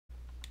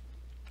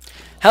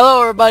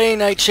Hello everybody,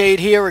 Nightshade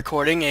here,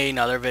 recording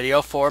another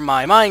video for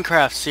my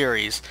Minecraft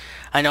series.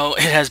 I know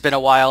it has been a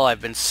while,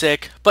 I've been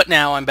sick, but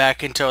now I'm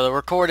back into the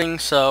recording,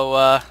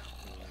 so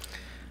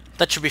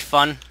that should be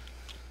fun.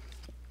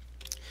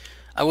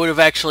 I would have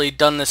actually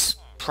done this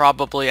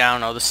probably, I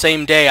don't know, the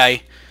same day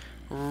I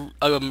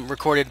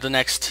recorded the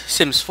next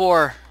Sims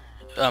 4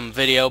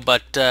 video,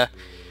 but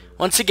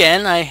once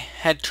again I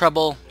had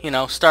trouble,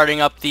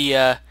 starting up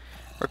the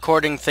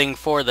recording thing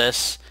for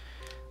this.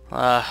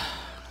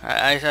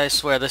 I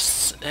swear,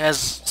 this has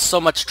so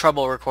much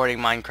trouble recording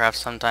Minecraft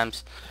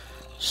sometimes.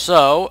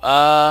 So,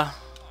 I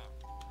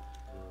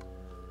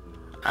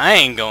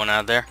ain't going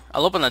out there.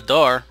 I'll open the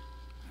door.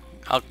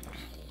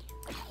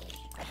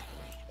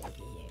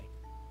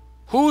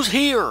 Who's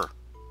here?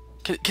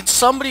 Can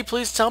somebody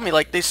please tell me?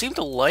 Like, they seem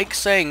to like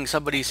saying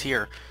somebody's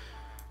here.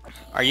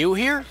 Are you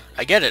here?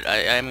 I get it.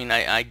 I mean,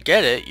 I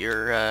get it.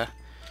 You're,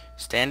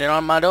 standing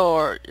on my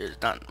door.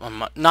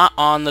 Not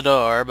on the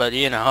door, but,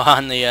 you know,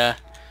 on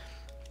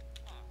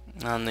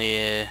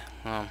the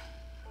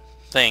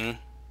thing.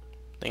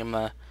 Thinking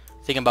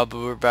about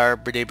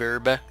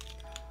burba.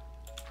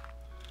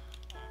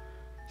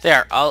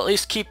 There, I'll at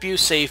least keep you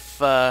safe.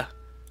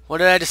 What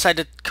did I decide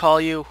to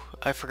call you?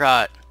 I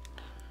forgot.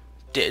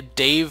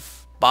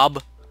 Dave?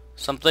 Bob?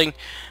 Something?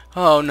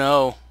 Oh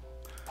no.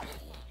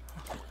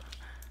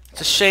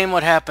 It's a shame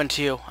what happened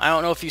to you. I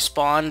don't know if you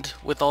spawned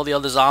with all the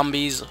other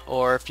zombies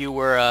or if you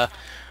were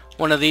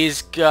one of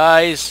these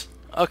guys.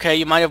 Okay,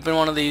 you might have been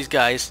one of these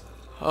guys.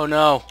 Oh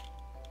no.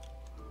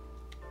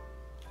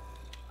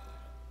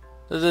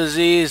 The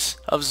disease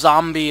of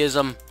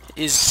zombieism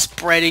is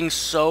spreading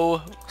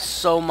so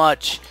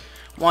much.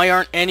 Why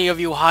aren't any of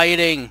you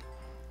hiding?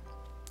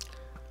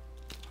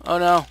 Oh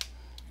no.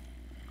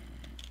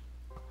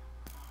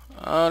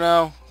 Oh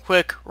no.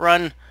 Quick,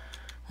 run.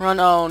 Run,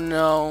 oh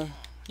no.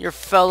 Your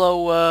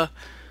fellow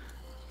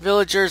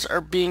villagers are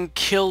being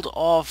killed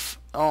off.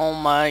 Oh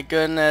my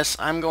goodness.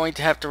 I'm going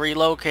to have to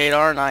relocate,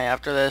 aren't I,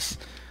 after this?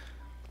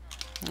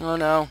 Oh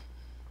no.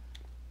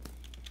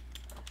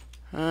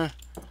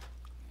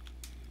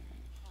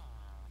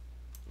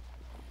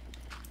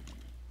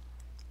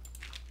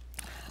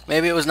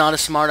 Maybe it was not a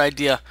smart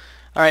idea.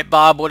 Alright,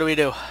 Bob, what do we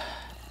do?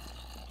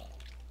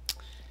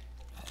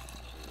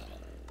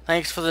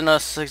 Thanks for the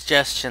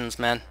suggestions,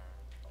 man.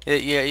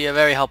 You're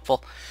very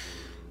helpful.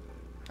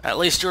 At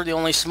least you're the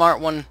only smart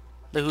one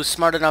who's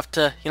smart enough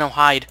to,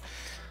 hide.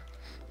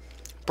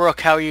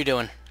 Brooke, how are you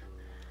doing?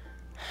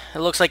 It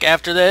looks like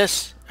after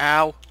this,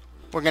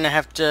 we're gonna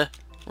have to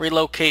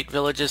relocate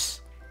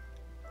villages.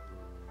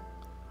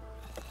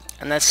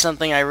 And that's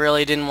something I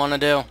really didn't want to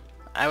do.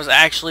 I was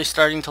actually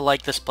starting to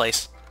like this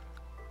place.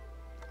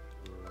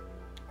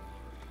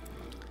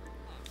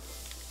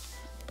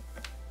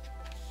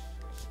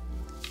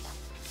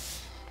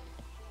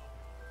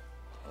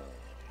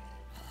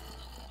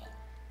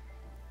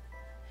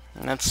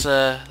 And that's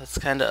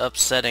kind of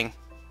upsetting.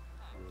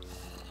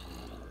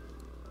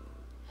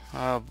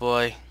 Oh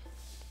boy.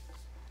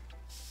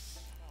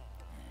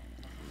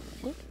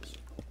 Whoops.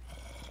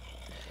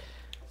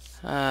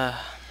 Oh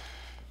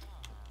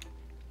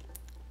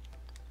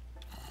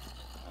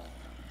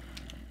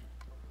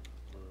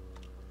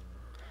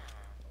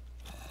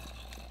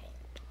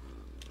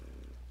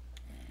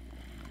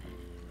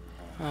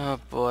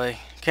boy.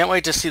 Can't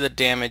wait to see the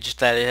damage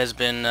that it has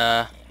been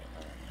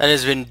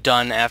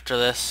done after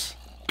this.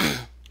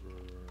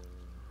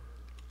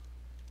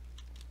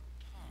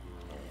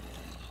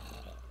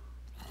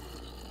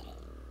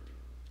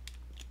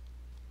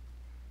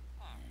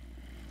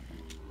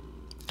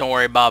 Don't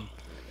worry, Bob.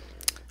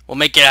 We'll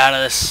make it out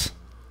of this.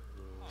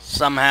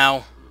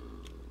 Somehow.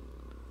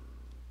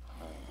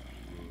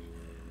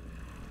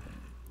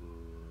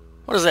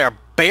 What is there, a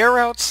bear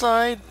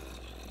outside?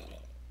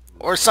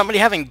 Or somebody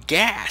having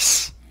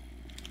gas?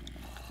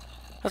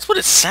 That's what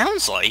it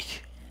sounds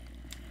like.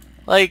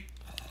 Like,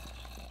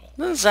 it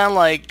doesn't sound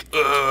like,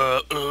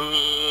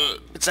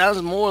 it sounds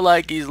more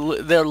like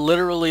they're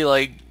literally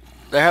like,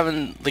 they're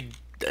having, like,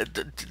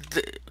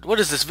 what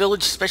is this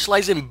village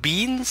specialized in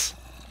beans?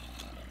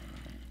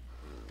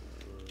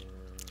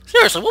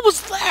 Seriously, what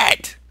was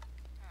that?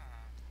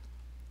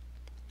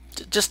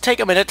 Just take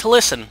a minute to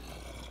listen.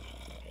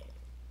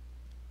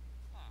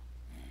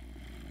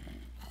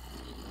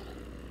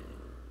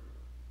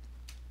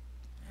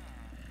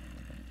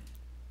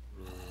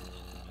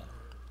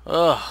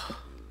 Ugh.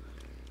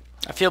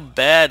 I feel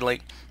bad,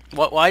 like,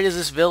 why does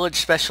this village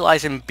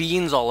specialize in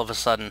beans all of a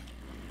sudden?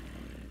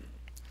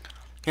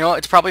 You know,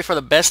 it's probably for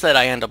the best that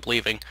I end up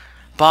leaving.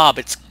 Bob,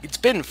 it's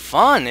been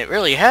fun, it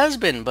really has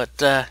been,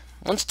 but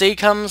once day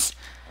comes,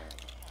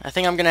 I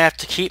think I'm gonna have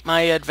to keep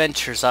my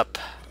adventures up.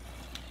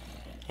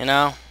 You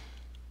know?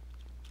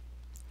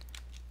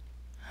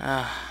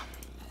 I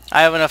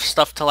have enough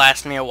stuff to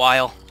last me a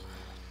while.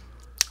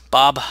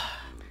 Bob,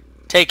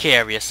 take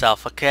care of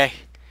yourself, okay?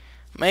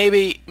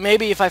 Maybe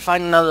if I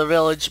find another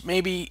village,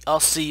 maybe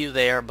I'll see you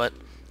there, but,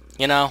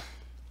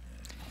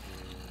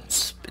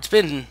 it's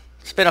been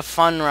a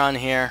fun run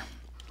here.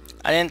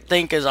 I didn't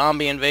think a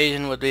zombie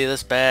invasion would be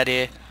this bad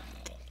here.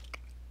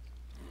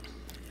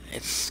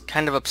 It's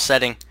kind of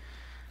upsetting.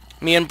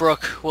 Me and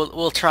Brooke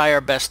will try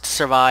our best to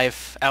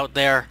survive out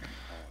there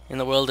in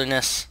the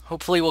wilderness.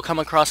 Hopefully we'll come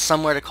across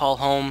somewhere to call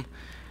home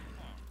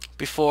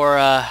before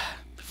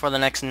the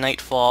next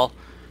nightfall.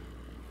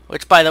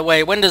 Which, by the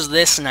way, when does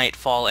this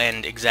nightfall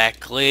end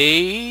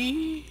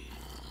exactly?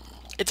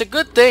 It's a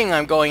good thing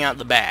I'm going out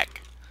the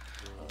back.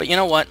 But you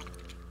know what?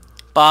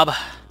 Bob,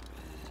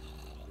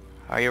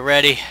 are you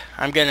ready?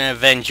 I'm gonna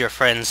avenge your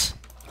friends.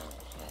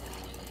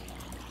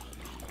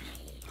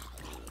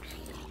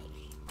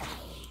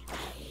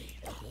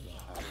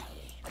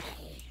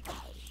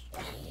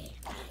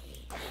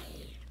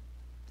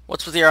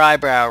 What's with your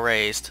eyebrow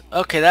raised?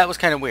 Okay, that was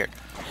kind of weird.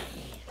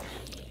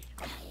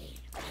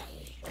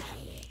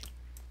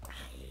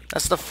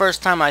 That's the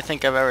first time I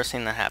think I've ever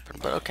seen that happen,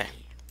 but okay.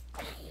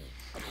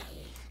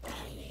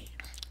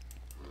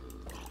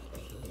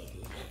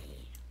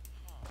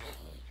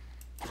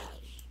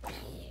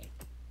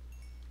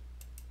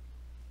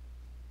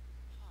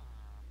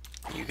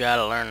 You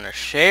gotta learn to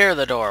share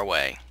the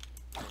doorway.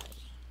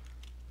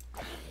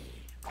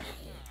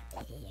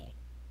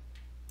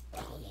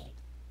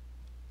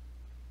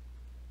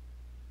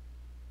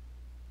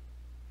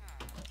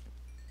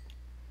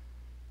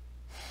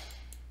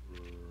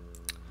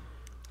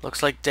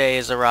 Looks like day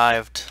has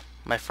arrived,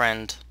 my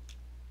friend.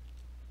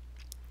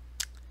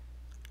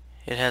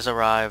 It has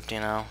arrived, you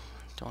know.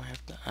 Do I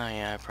have to? Oh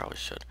yeah, I probably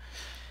should.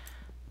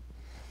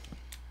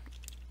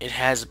 It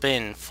has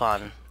been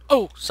fun.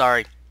 Oh,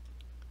 sorry.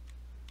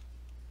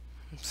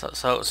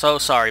 So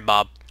sorry,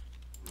 Bob.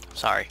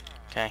 Sorry.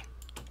 Okay.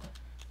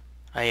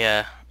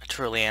 I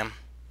truly am.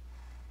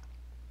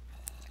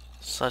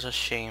 Such a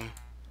shame.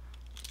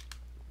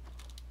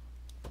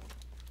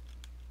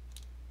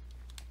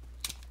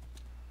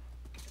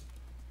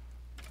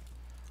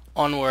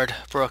 Onward,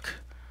 Brooke.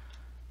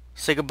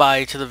 Say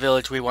goodbye to the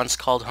village we once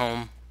called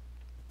home.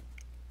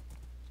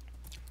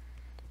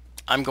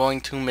 I'm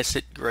going to miss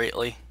it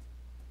greatly.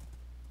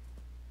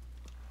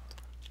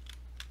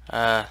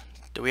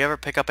 Did we ever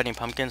pick up any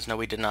pumpkins? No,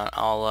 we did not.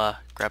 I'll,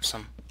 grab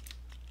some.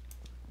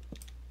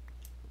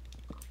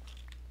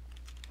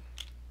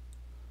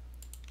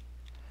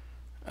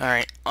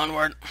 Alright,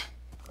 onward.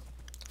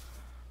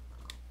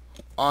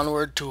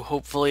 Onward to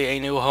hopefully a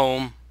new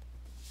home.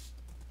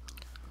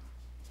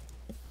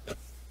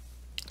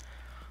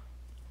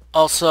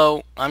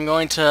 Also, I'm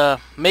going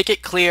to make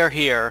it clear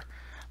here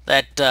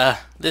that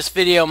this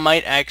video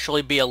might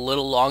actually be a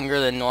little longer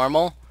than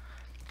normal.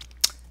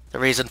 The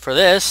reason for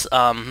this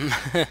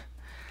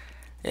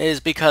is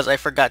because I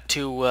forgot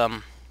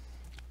to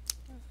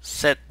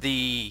set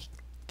the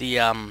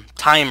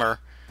timer.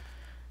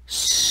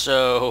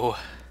 So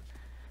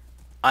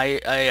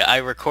I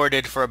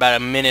recorded for about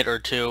a minute or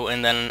two,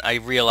 and then I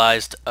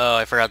realized, oh,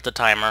 I forgot the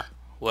timer.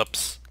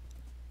 Whoops.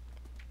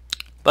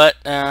 But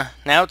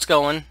now it's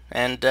going,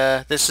 and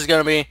this is going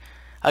to be,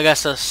 I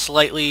guess, a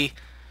slightly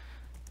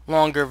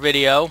longer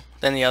video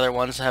than the other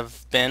ones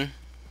have been.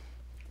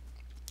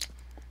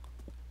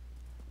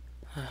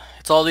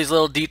 It's all these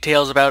little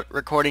details about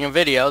recording a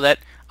video that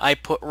I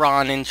put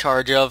Ron in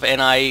charge of,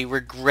 and I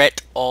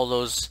regret all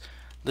those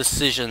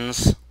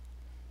decisions.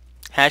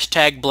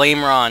 Hashtag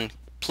blame Ron.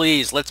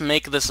 Please, let's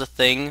make this a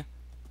thing.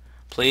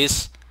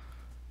 Please.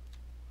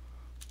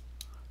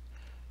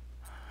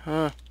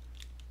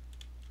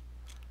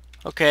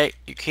 Okay,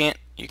 you can't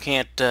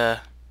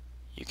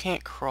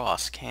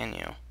cross, can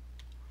you?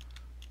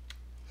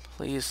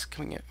 Please,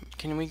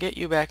 can we get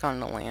you back on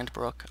the land,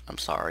 Brooke? I'm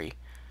sorry.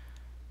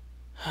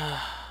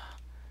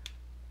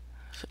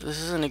 This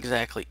isn't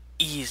exactly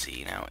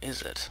easy now,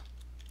 is it?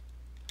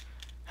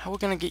 How are we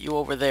gonna get you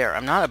over there?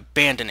 I'm not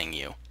abandoning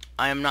you.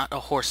 I am not a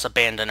horse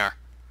abandoner.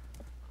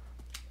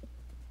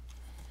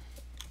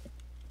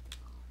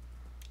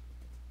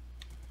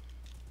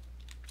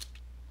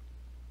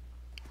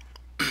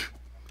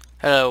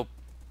 Hello,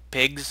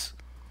 pigs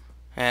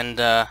and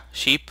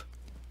sheep.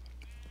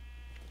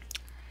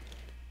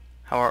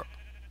 How are...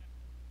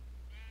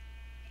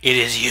 It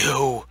is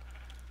you!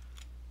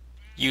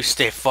 You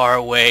stay far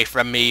away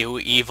from me, you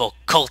evil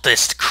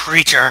cultist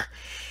creature!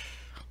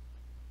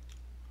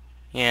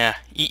 Yeah,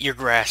 eat your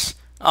grass.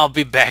 I'll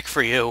be back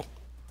for you.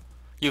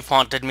 You've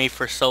haunted me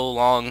for so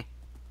long.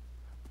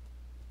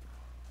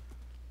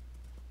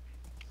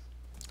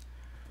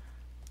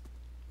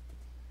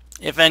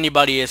 If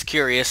anybody is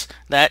curious,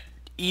 that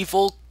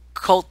evil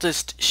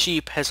cultist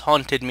sheep has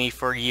haunted me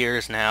for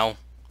years now.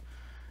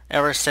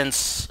 Ever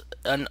since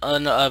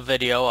a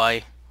video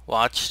I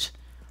watched.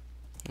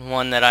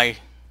 One that I,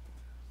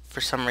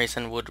 for some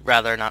reason, would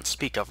rather not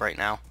speak of right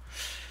now.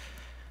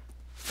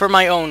 For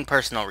my own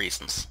personal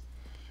reasons.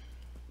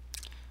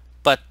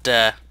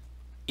 But,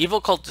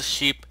 evil cultist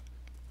sheep,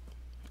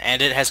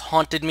 and it has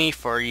haunted me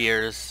for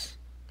years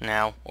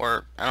now.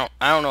 Or, I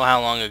don't know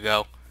how long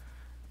ago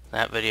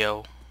that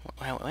video...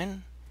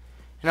 When?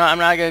 You know, I'm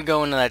not gonna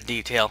go into that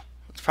detail.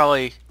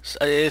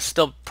 It's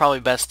still probably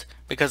best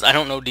because I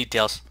don't know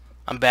details.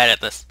 I'm bad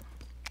at this.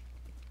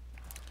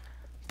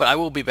 But I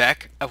will be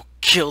back. I will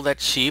kill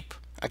that sheep.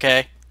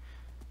 Okay.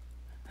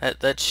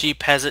 That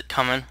sheep has it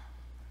coming.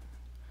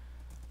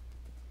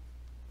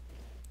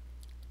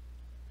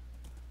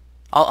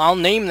 I'll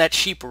name that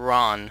sheep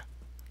Ron.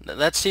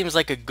 That seems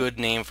like a good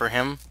name for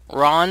him.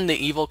 Ron, the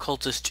evil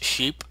cultist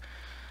sheep.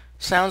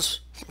 Sounds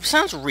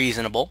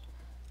reasonable.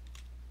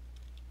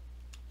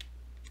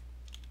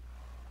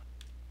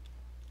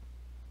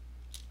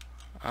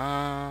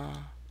 Nah.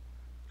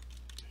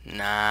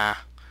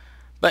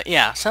 But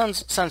yeah,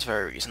 sounds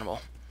very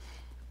reasonable.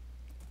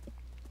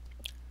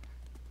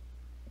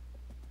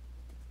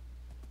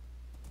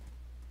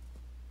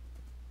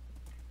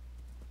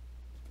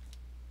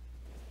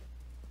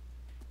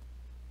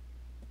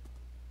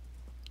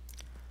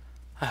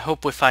 I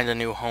hope we find a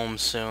new home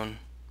soon.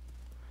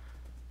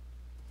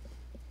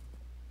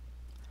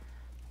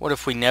 What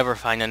if we never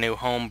find a new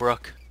home,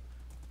 Brooke?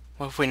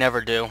 What if we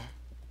never do?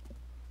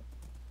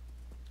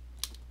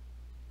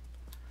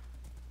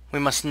 We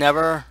must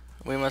never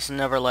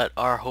let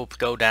our hope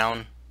go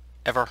down.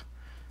 Ever.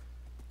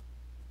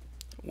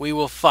 We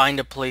will find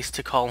a place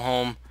to call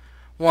home.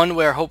 One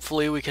where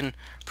hopefully we can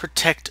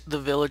protect the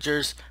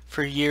villagers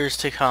for years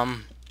to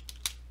come.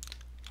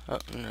 Oh,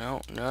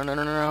 no.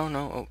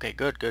 Okay,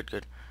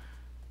 good.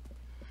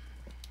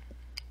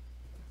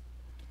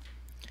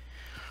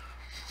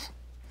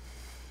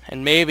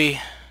 And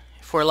maybe,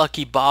 if we're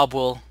lucky, Bob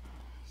will,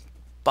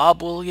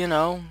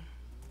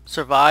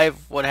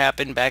 survive what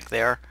happened back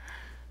there.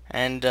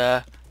 And,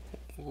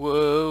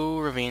 whoa,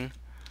 ravine.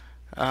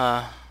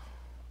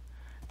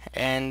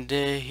 And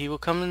he will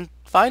come and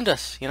find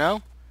us,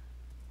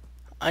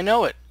 I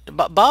know it.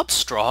 Bob's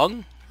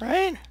strong,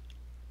 right?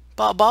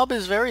 Bob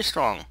is very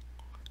strong.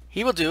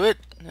 He will do it.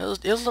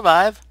 He'll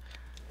survive.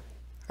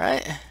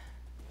 Right?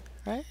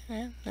 Right?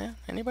 Yeah.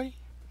 Anybody?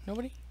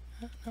 Nobody?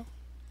 No?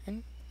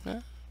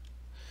 No?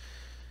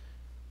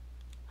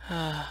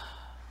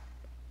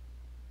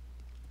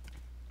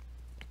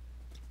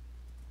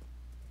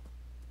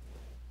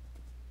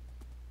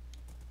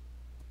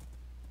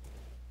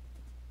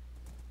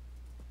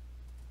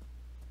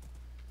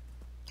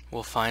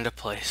 We'll find a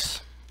place.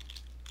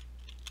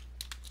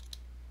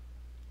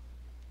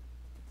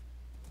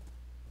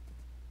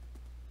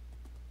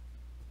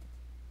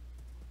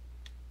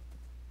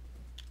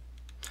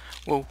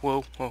 Whoa.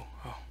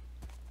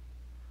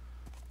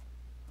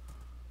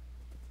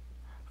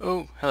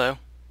 Oh, hello.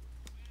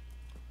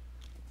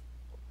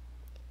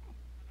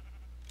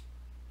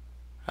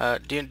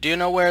 Do you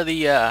know where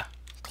the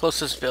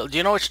closest village? Do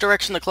you know which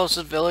direction the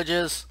closest village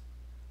is?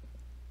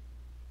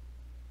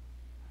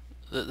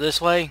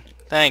 This way?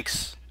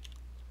 Thanks.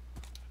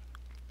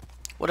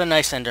 What a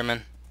nice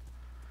Enderman.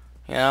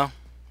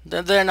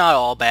 They're not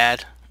all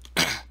bad.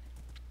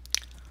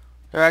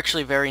 They're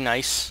actually very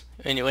nice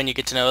when you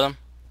get to know them.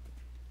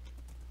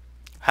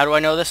 How do I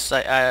know this?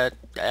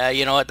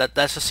 You know what?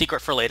 That's a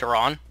secret for later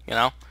on.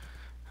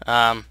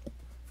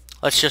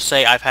 Let's just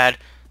say I've had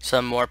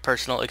some more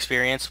personal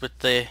experience with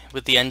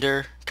the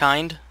Ender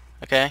kind.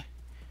 Okay.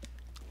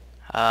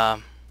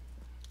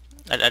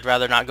 I'd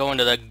rather not go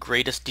into the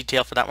greatest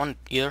detail for that one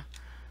either.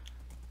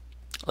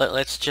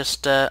 Let's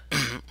just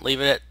leave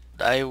it at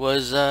I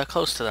was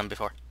close to them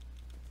before.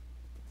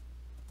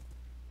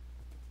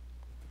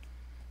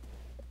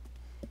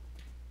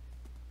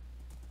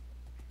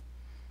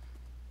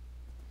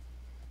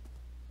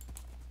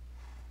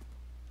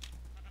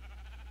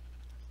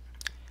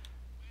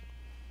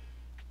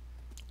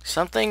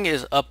 Something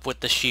is up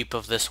with the sheep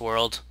of this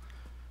world.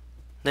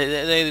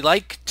 They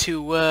like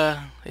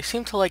to, they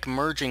seem to like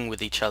merging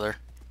with each other.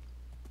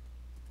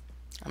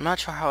 I'm not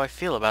sure how I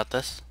feel about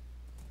this.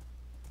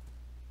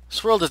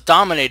 This world is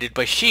dominated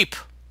by sheep.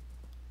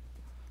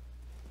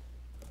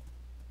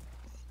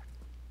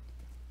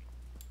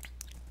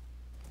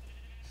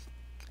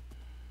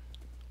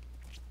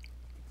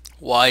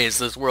 Why is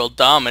this world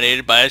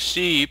dominated by a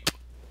sheep?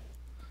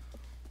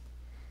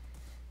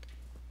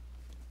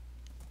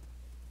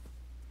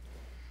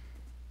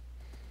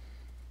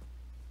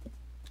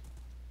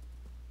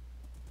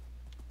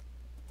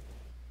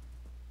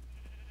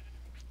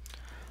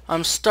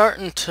 I'm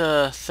starting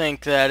to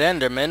think that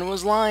Enderman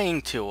was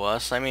lying to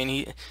us. I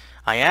mean,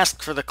 I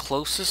asked for the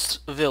closest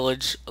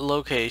village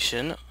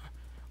location,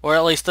 or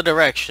at least the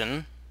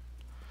direction,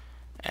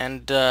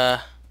 and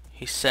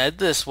he said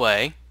this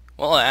way.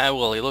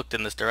 Well, he looked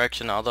in this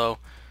direction, although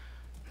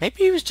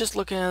maybe he was just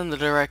looking in the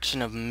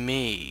direction of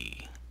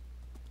me.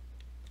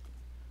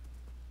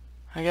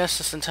 I guess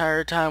this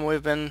entire time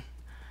we've been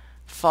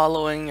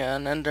following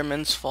an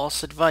Enderman's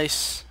false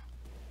advice.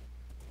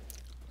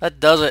 That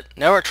does it.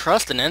 Never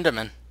trust an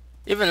Enderman.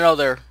 Even though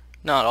they're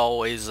not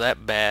always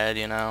that bad,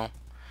 I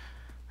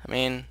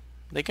mean,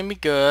 they can be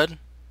good,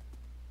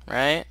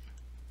 right?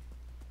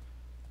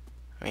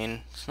 I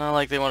mean, it's not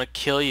like they want to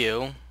kill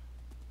you.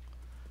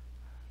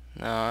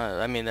 No,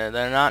 I mean,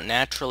 they're not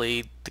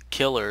naturally the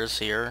killers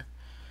here.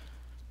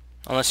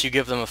 Unless you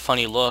give them a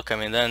funny look. I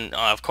mean, then,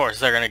 of course,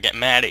 they're going to get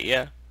mad at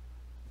you.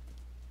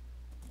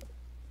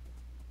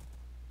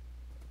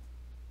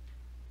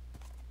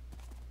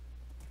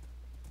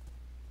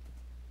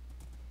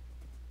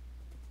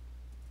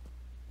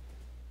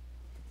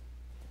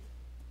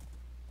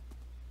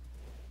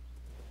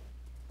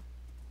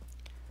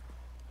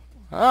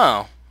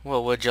 Oh,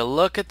 Well, would you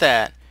look at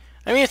that?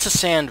 I mean, it's a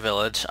sand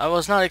village. I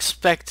was not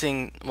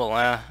expecting...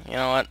 Well, you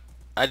know what?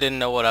 I didn't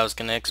know what I was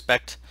gonna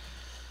expect.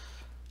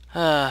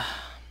 Come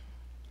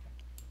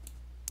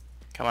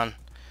on.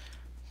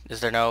 Is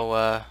there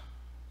no,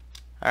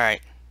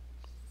 Alright.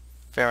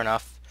 Fair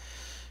enough.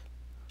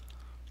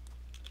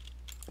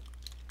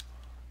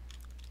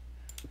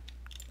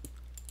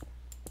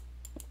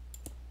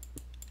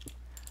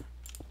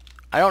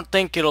 I don't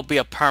think it'll be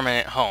a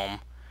permanent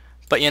home.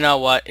 But you know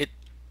what?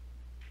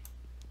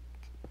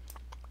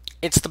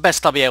 It's the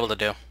best I'll be able to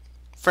do.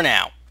 For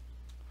now.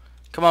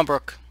 Come on,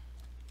 Brooke.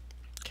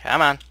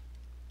 Come on.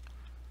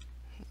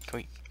 Can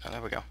we... Oh,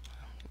 there we go.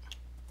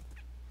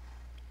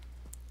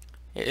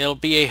 It'll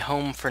be a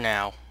home for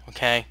now,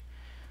 okay?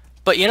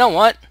 But you know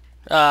what?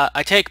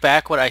 I take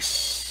back what I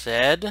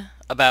said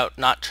about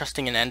not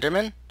trusting an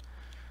Enderman.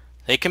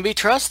 They can be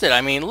trusted.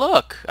 I mean,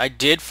 look, I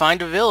did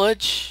find a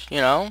village, you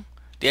know.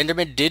 The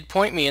Enderman did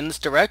point me in this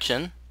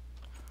direction.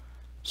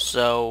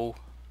 So,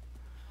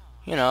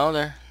 you know,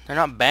 they're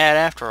not bad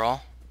after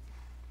all.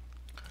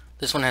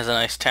 This one has a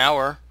nice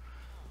tower.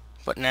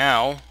 But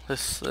now,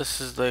 this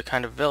is the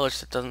kind of village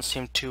that doesn't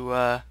seem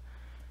to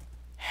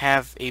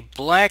have a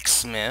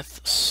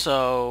blacksmith,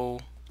 so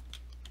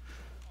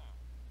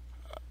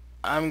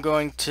I'm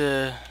going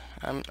to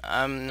I'm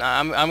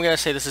gonna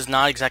say this is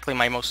not exactly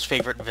my most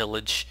favorite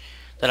village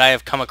that I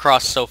have come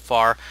across so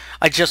far.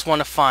 I just want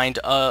to find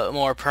a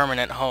more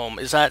permanent home.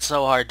 Is that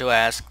so hard to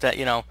ask? That,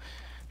 you know,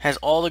 has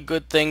all the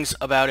good things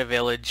about a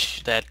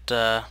village that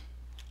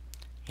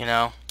you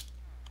know,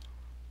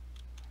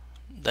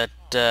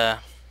 that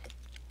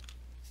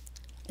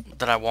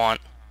I want.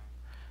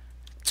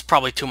 It's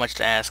probably too much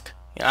to ask.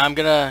 You know, I'm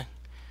gonna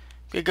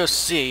go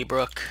see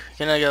Brooke.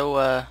 Gonna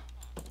go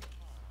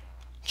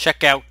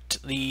check out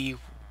the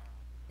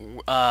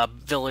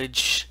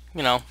village.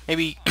 You know,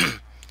 maybe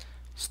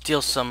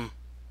steal some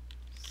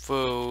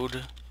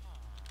food.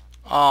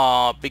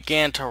 Aw, it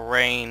began to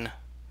rain.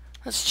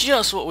 That's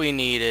just what we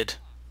needed.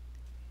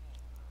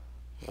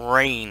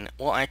 Rain.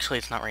 Well, actually,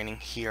 it's not raining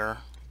here,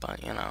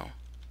 but you know.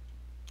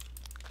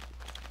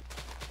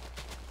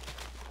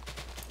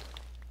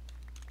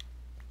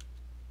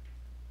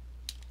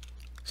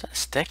 Is that a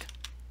stick?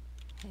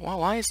 Well,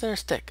 why is there a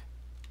stick?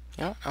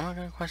 You know what? I'm not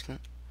gonna question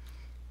it.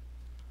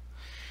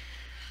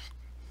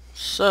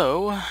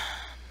 So,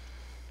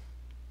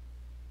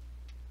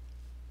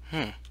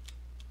 I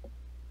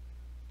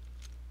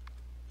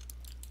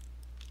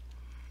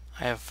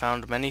have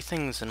found many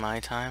things in my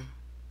time,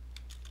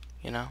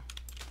 you know.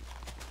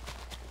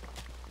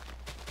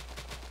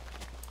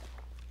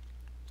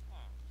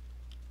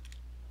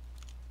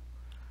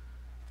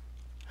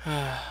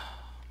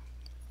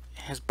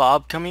 Has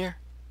Bob come here?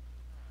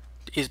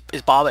 Is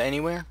Bob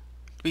anywhere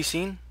to be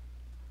seen?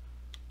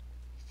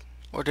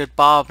 Or did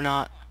Bob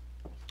not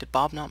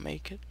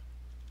make it?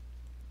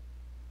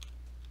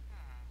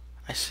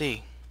 I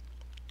see.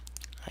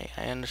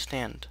 I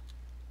understand.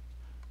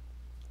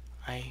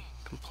 I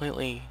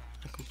completely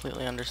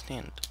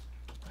understand.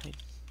 I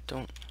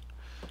don't...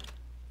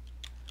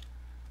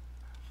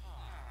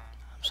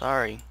 I'm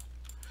sorry.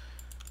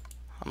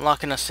 I'm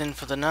locking us in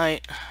for the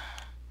night.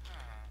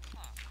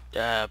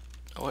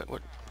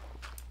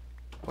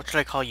 What should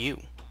I call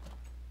you?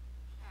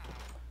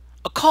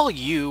 I'll call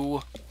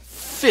you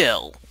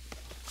Phil.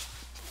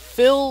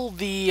 Phil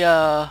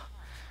the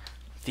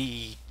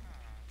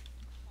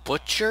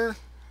butcher?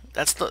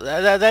 That's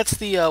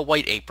the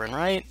white apron,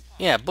 right?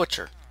 Yeah,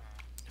 butcher.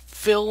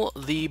 Phil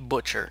the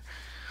butcher.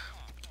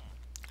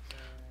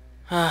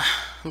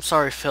 I'm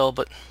sorry, Phil,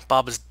 but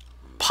Bob is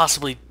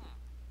possibly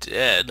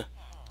dead.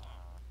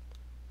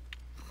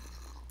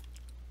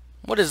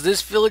 What does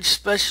this village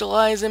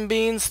specialize in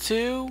beans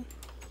too?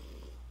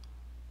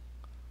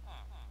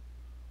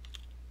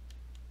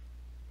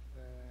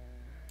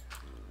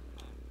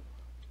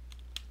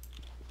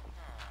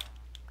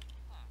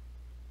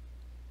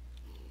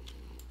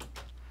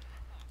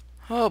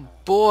 Oh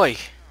boy.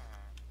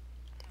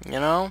 You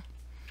know?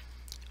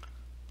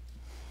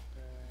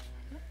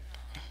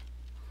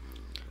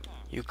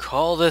 You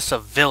call this a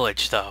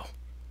village, though.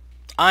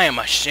 I am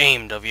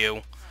ashamed of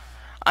you.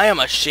 I am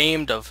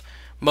ashamed of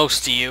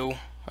most of you.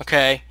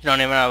 Okay? You don't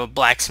even have a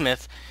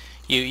blacksmith.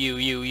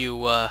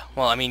 Well,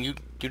 I mean, you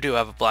do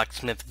have a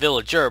blacksmith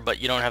villager, but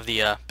you don't have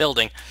the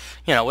building.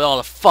 You know, with all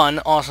the fun,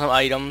 awesome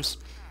items.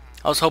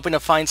 I was hoping to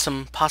find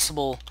some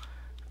possible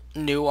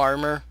new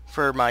armor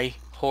for my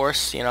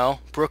horse, you know.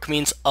 Brooke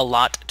means a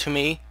lot to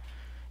me.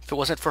 If it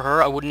wasn't for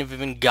her, I wouldn't have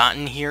even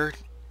gotten here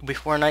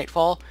before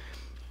nightfall.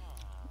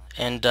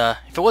 And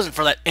if it wasn't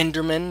for that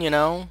Enderman, you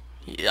know,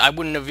 I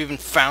wouldn't have even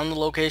found the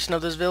location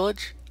of this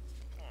village.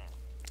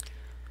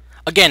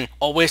 Again,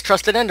 always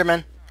trusted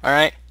Enderman,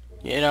 alright?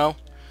 You know?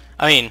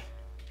 I mean,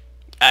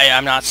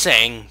 I'm not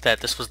saying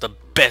that this was the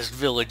best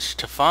village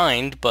to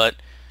find, but,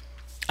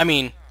 I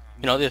mean,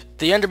 you know, the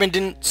Enderman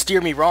didn't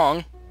steer me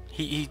wrong.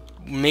 He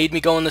made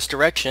me go in this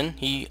direction.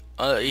 He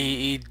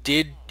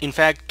did, in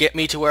fact, get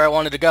me to where I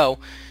wanted to go.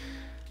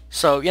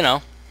 So, you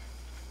know,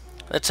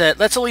 that's it.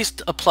 That's at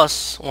least a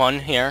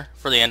 +1 here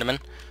for the Enderman.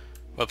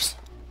 Whoops.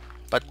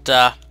 But,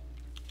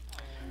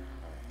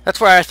 that's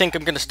where I think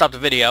I'm going to stop the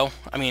video.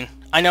 I mean,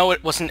 I know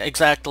it wasn't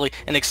exactly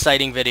an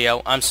exciting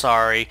video. I'm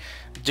sorry.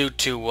 Due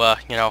to,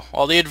 you know,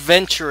 all the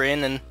adventure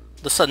in and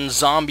the sudden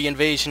zombie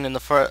invasion in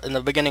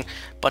the beginning.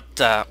 But,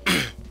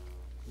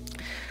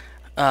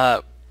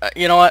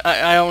 you know,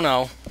 I don't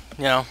know.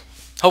 You know,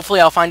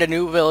 hopefully I'll find a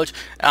new village,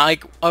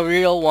 like a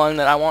real one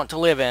that I want to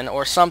live in,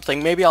 or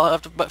something. Maybe I'll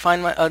have to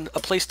find a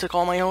place to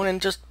call my own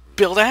and just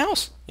build a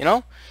house. You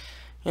know,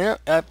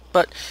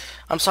 but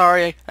I'm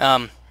sorry.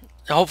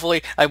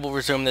 Hopefully I will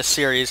resume this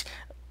series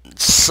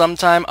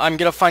sometime. I'm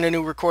gonna find a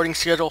new recording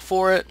schedule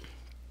for it,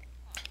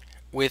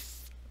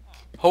 with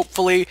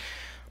hopefully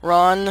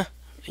Ron,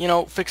 you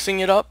know, fixing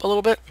it up a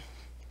little bit.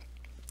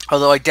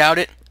 Although I doubt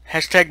it.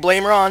 Hashtag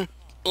blame Ron.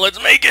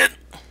 Let's make it.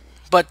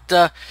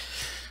 But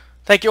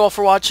thank you all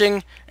for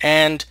watching,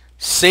 and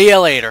see you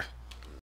later.